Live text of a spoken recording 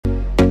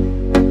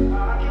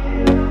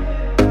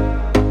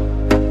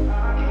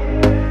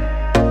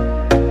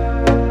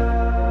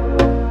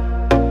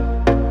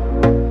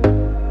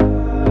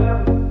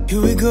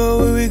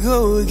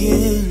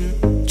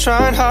again.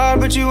 Trying hard,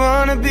 but you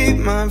wanna be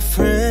my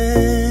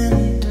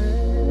friend.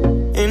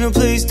 Ain't no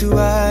place to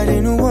hide,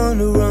 ain't no one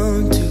to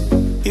run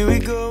to. Here we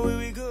go, here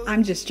we go.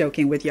 I'm just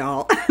joking with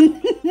y'all.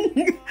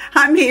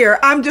 I'm here.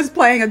 I'm just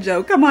playing a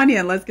joke. Come on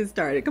in. Let's get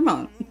started. Come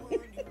on.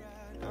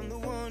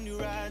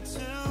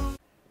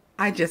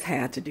 I just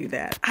had to do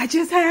that. I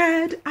just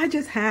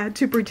had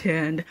to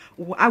pretend.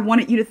 I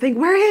wanted you to think,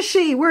 where is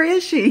she? Where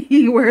is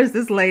she? Where is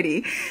this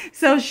lady?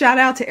 So shout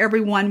out to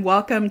everyone.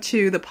 Welcome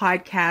to the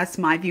podcast,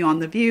 My View on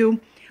the View,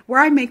 where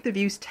I make the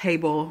View's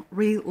table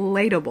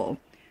relatable.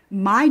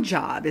 My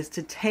job is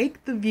to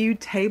take the View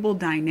table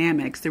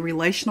dynamics, the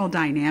relational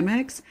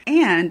dynamics,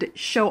 and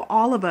show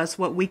all of us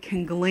what we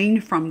can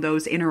glean from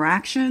those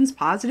interactions,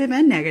 positive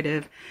and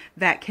negative,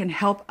 that can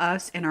help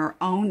us in our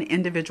own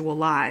individual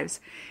lives.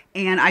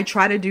 And I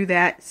try to do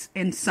that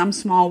in some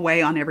small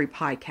way on every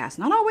podcast.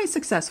 Not always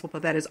successful,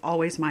 but that is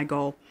always my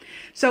goal.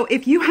 So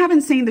if you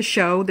haven't seen the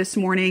show this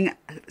morning,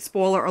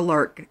 spoiler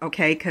alert,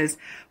 okay? Because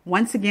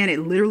once again, it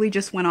literally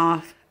just went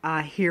off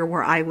here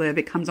where I live.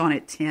 It comes on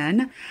at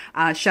 10.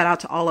 Shout out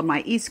to all of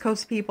my East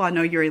Coast people. I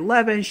know you're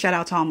 11. Shout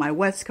out to all my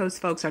West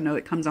Coast folks. I know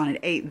it comes on at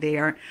 8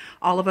 there.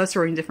 All of us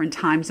are in different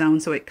time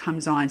zones, so it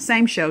comes on.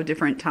 Same show,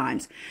 different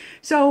times.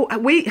 So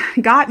we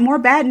got more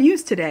bad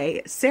news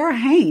today. Sara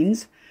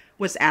Haines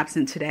was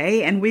absent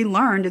today, and we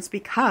learned it's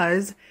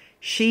because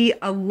she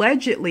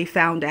allegedly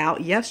found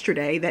out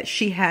yesterday that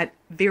she had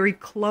very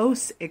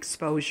close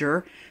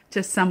exposure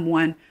to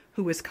someone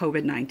who was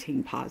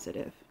COVID-19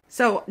 positive.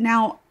 So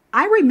now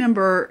I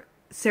remember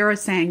Sara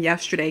saying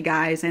yesterday,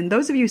 guys, and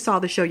those of you who saw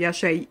the show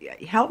yesterday,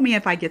 help me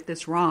if I get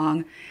this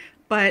wrong,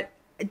 but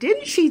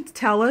didn't she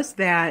tell us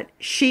that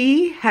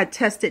she had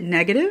tested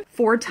negative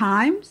 4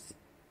 times?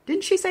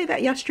 Didn't she say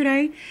that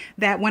yesterday?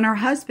 That when her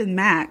husband,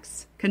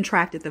 Max,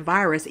 contracted the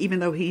virus, even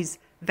though he's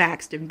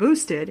vaxxed and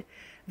boosted,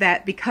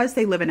 that because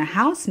they live in a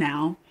house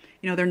now,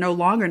 they're no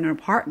longer in an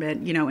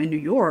apartment, in New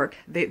York.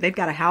 They've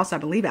got a house, I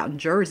believe, out in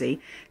Jersey,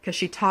 because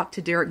she talked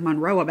to Derek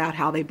Monroe about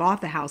how they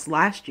bought the house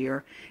last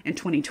year in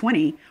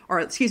 2020, or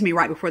excuse me,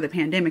 right before the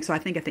pandemic. So I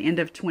think at the end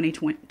of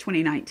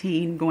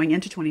 2019, going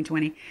into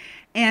 2020.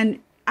 And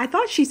I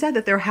thought she said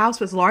that their house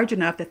was large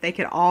enough that they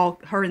could all,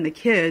 her and the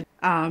kid,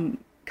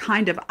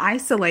 kind of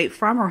isolate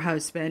from her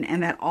husband,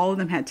 and that all of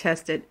them had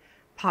tested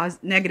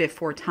negative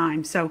 4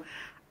 times. So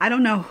I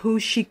don't know who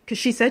because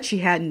she said she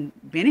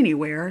hadn't been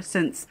anywhere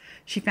since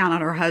she found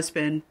out her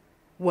husband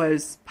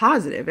was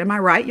positive. Am I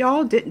right,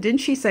 y'all? Didn't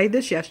she say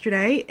this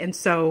yesterday? And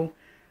so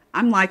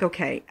I'm like,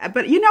 okay.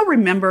 But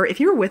remember, if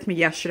you were with me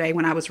yesterday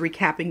when I was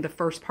recapping the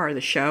first part of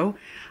the show,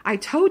 I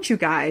told you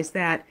guys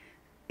that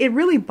it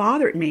really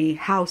bothered me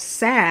how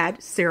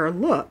sad Sara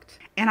looked.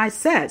 And I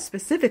said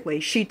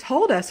specifically, she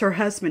told us her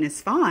husband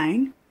is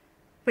fine,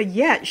 but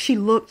yet she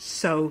looked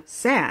so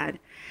sad.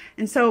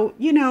 And so,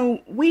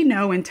 we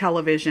know in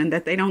television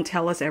that they don't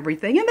tell us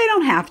everything, and they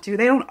don't have to.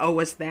 They don't owe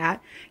us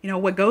that.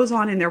 What goes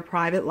on in their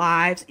private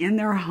lives, in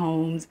their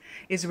homes,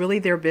 is really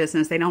their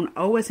business. They don't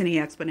owe us any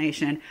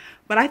explanation.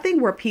 But I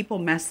think where people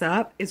mess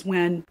up is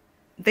when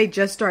they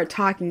just start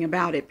talking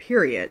about it,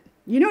 period.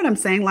 You know what I'm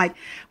saying? Like,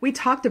 we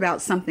talked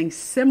about something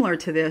similar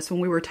to this when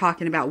we were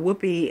talking about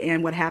Whoopi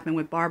and what happened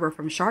with Barbara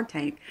from Shark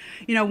Tank.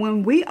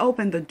 When we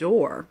opened the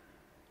door,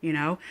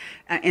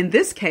 in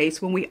this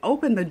case, when we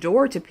open the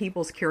door to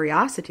people's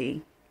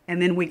curiosity,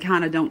 and then we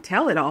kind of don't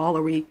tell it all,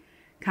 or we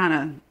kind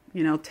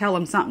of, tell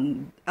them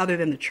something other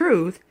than the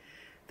truth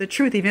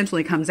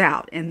eventually comes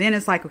out. And then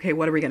it's like, okay,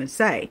 what are we going to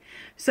say?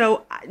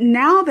 So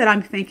now that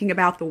I'm thinking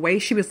about the way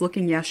she was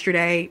looking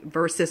yesterday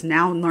versus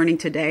now learning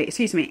today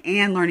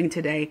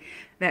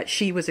that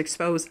she was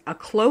exposed, a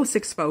close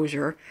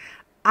exposure,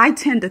 I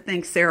tend to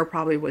think Sara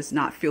probably was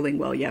not feeling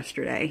well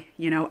yesterday.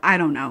 I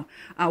don't know.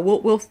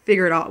 We'll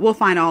figure it out. We'll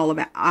find all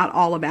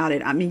about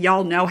it. I mean,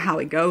 y'all know how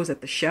it goes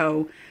at the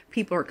show.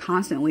 People are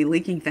constantly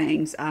leaking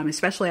things,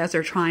 especially as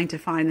they're trying to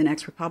find the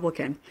next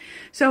Republican.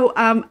 So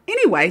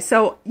anyway,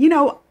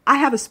 I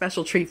have a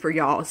special treat for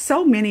y'all.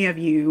 So many of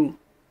you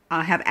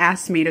have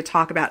asked me to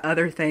talk about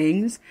other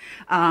things,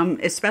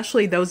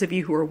 especially those of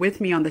you who are with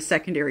me on the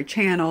secondary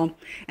channel.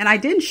 And I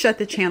didn't shut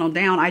the channel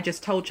down. I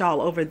just told y'all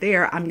over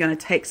there I'm going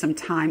to take some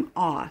time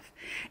off.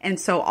 And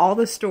so all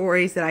the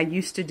stories that I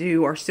used to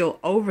do are still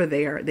over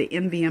there, the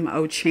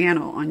MVMO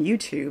channel on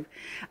YouTube.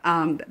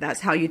 That's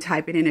how you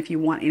type it in if you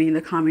want any of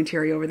the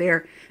commentary over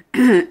there.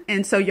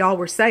 And so y'all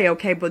were saying,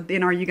 okay, but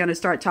then are you going to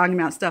start talking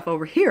about stuff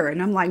over here?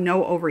 And I'm like,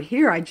 no, over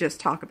here, I just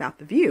talk about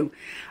the View.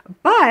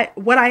 But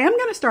what I am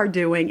going to start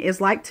doing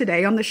is, like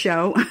today on the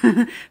show,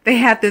 they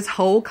had this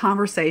whole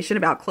conversation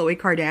about Khloe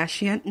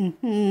Kardashian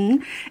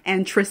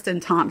and Tristan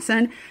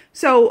Thompson.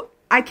 So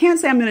I can't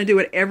say I'm going to do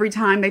it every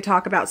time they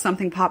talk about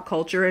something pop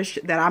culture-ish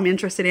that I'm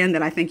interested in,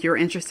 that I think you're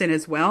interested in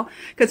as well.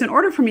 Because in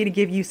order for me to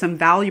give you some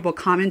valuable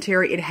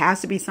commentary, it has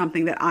to be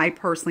something that I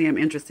personally am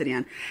interested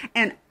in.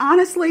 And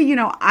honestly,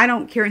 I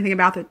don't care anything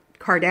about the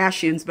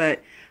Kardashians,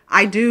 but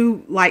I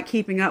do like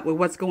keeping up with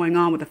what's going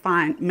on with a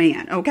fine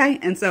man, okay?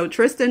 And so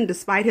Tristan,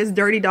 despite his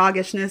dirty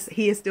doggishness,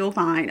 he is still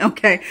fine,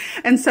 okay?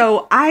 And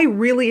so I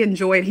really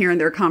enjoyed hearing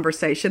their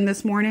conversation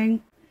this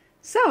morning.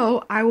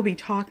 So I will be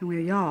talking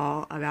with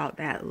y'all about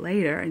that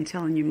later and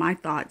telling you my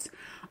thoughts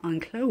on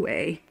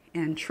Chloe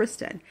and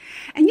Tristan.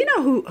 And you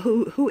know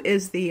who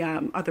is the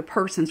other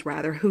persons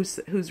rather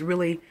who's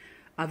really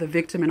the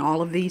victim in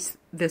all of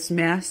this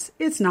mess?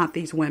 It's not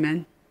these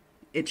women.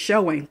 It's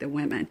showing the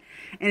women,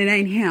 and it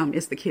ain't him.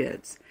 It's the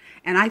kids.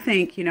 And I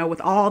think, you know,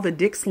 with all the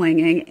dick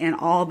slinging and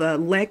all the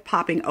leg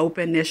popping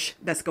openness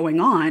that's going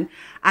on,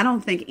 I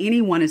don't think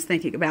anyone is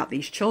thinking about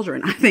these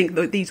children. I think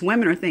that these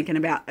women are thinking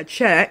about a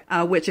check,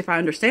 which if I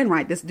understand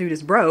right, this dude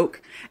is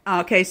broke.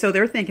 Okay, so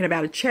they're thinking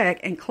about a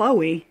check, and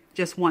Chloe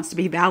just wants to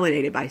be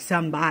validated by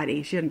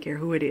somebody. She doesn't care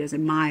who it is,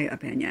 in my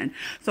opinion.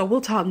 So we'll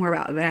talk more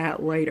about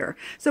that later.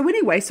 So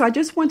anyway, so I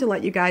just want to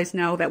let you guys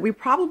know that we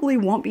probably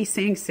won't be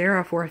seeing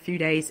Sara for a few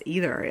days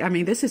either. I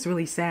mean, this is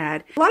really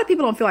sad. A lot of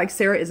people don't feel like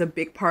Sara is a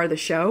big part of the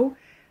show.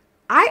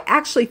 I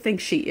actually think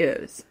she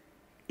is,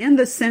 in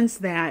the sense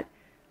that,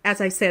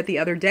 as I said the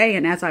other day,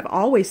 and as I've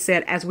always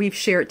said, as we've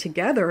shared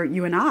together,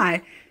 you and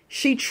I,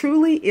 she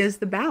truly is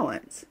the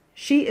balance.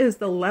 She is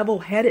the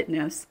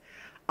level-headedness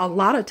a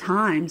lot of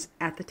times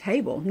at the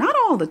table. Not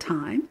all the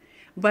time,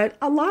 but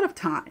a lot of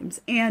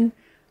times. And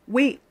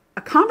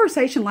a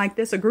conversation like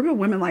this, a group of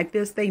women like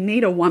this, they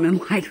need a woman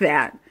like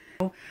that.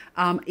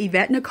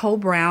 Yvette Nicole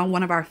Brown,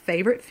 one of our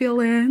favorite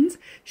fill-ins.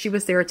 She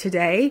was there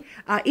today.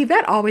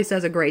 Yvette always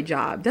does a great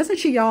job, doesn't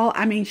she, y'all?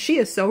 I mean, she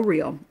is so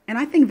real. And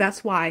I think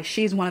that's why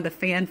she's one of the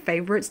fan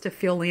favorites to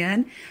fill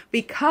in,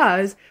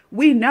 because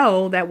we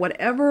know that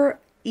whatever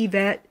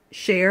Yvette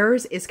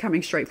shares is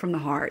coming straight from the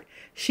heart.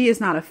 She is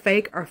not a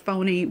fake or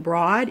phony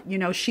broad. You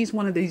know, she's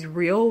one of these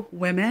real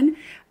women,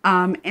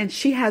 and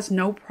she has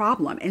no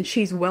problem. And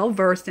she's well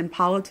versed in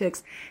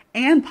politics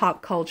and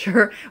pop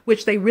culture,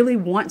 which they really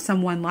want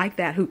someone like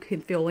that who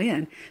can fill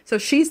in. So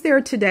she's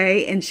there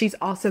today, and she's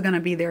also going to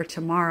be there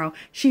tomorrow.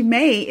 She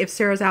may, if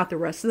Sara's out the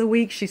rest of the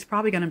week, she's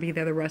probably going to be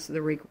there the rest of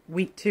the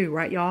week too,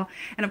 right, y'all?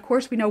 And of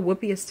course, we know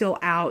Whoopi is still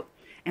out,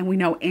 and we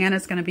know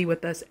Anna's going to be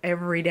with us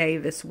every day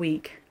this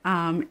week.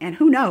 And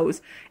who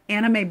knows,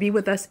 Anna may be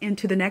with us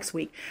into the next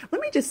week.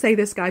 Let me just say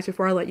this, guys,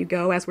 before I let you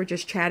go, as we're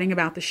just chatting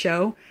about the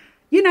show.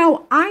 You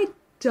know, I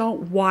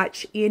don't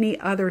watch any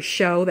other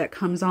show that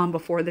comes on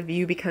before The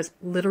View, because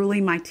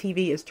literally my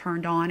TV is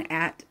turned on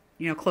at,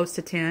 you know, close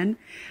to 10,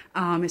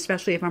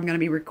 especially if I'm going to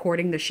be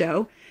recording the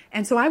show.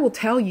 And so I will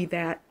tell you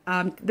that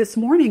this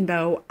morning,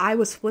 though, I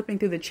was flipping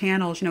through the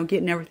channels, you know,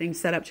 getting everything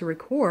set up to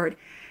record.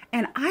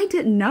 And I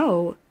didn't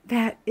know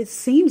that it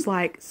seems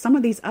like some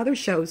of these other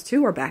shows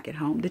too are back at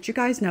home. Did you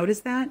guys notice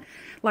that?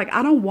 Like,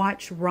 I don't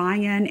watch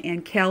Ryan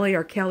and Kelly,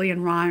 or Kelly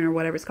and Ryan, or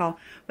whatever it's called,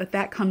 but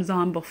that comes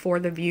on before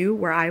The View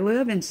where I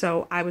live. And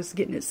so I was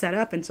getting it set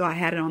up, and so I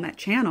had it on that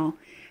channel,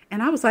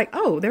 and I was like,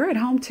 oh, they're at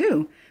home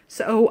too.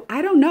 So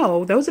I don't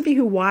know. Those of you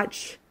who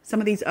watch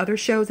some of these other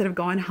shows that have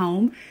gone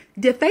home,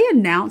 did they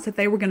announce that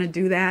they were going to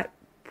do that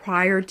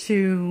prior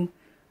to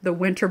the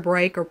winter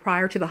break or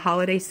prior to the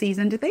holiday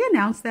season? Did they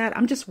announce that?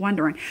 I'm just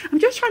wondering. I'm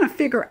just trying to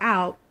figure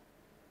out,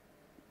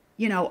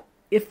 you know,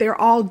 if they're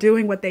all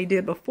doing what they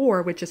did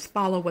before, which is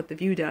follow what The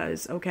View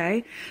does.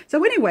 Okay.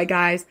 So anyway,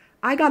 guys,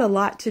 I got a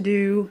lot to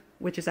do,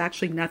 which is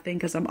actually nothing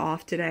because I'm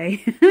off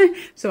today.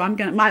 So I've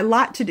got a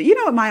lot to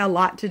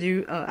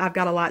do. I've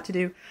got a lot to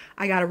do.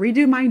 I got to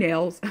redo my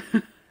nails.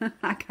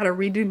 I got to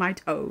redo my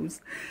toes.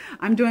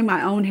 I'm doing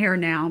my own hair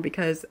now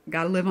because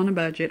got to live on a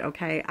budget.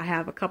 Okay. I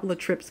have a couple of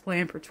trips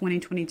planned for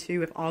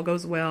 2022 if all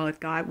goes well, if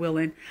God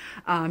willing.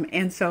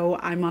 And so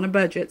I'm on a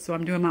budget. So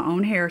I'm doing my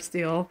own hair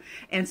still.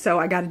 And so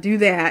I got to do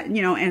that,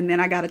 you know, and then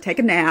I got to take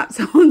a nap.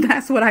 So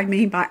that's what I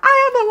mean by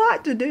I have a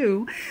lot to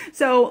do.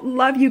 So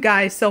love you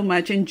guys so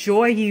much.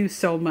 Enjoy you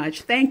so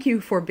much. Thank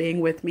you for being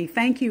with me.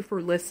 Thank you for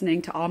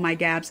listening to all my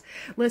gabs.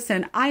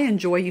 Listen, I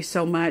enjoy you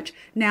so much.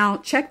 Now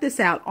check this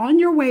out. On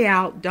your way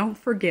out, don't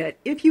forget,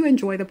 if you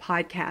enjoy the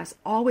podcast,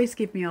 always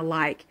give me a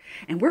like.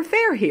 And we're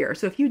fair here.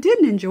 So if you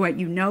didn't enjoy it,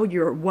 you know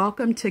you're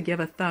welcome to give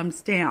a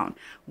thumbs down.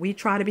 We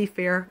try to be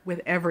fair with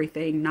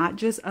everything, not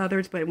just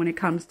others, but when it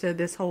comes to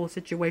this whole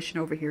situation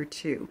over here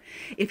too.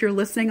 If you're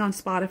listening on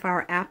Spotify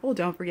or Apple,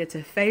 don't forget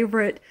to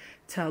favorite,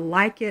 to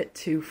like it,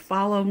 to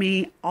follow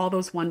me, all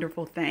those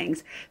wonderful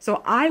things.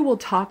 So I will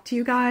talk to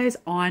you guys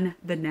on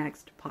the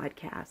next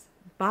podcast.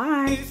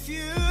 Bye.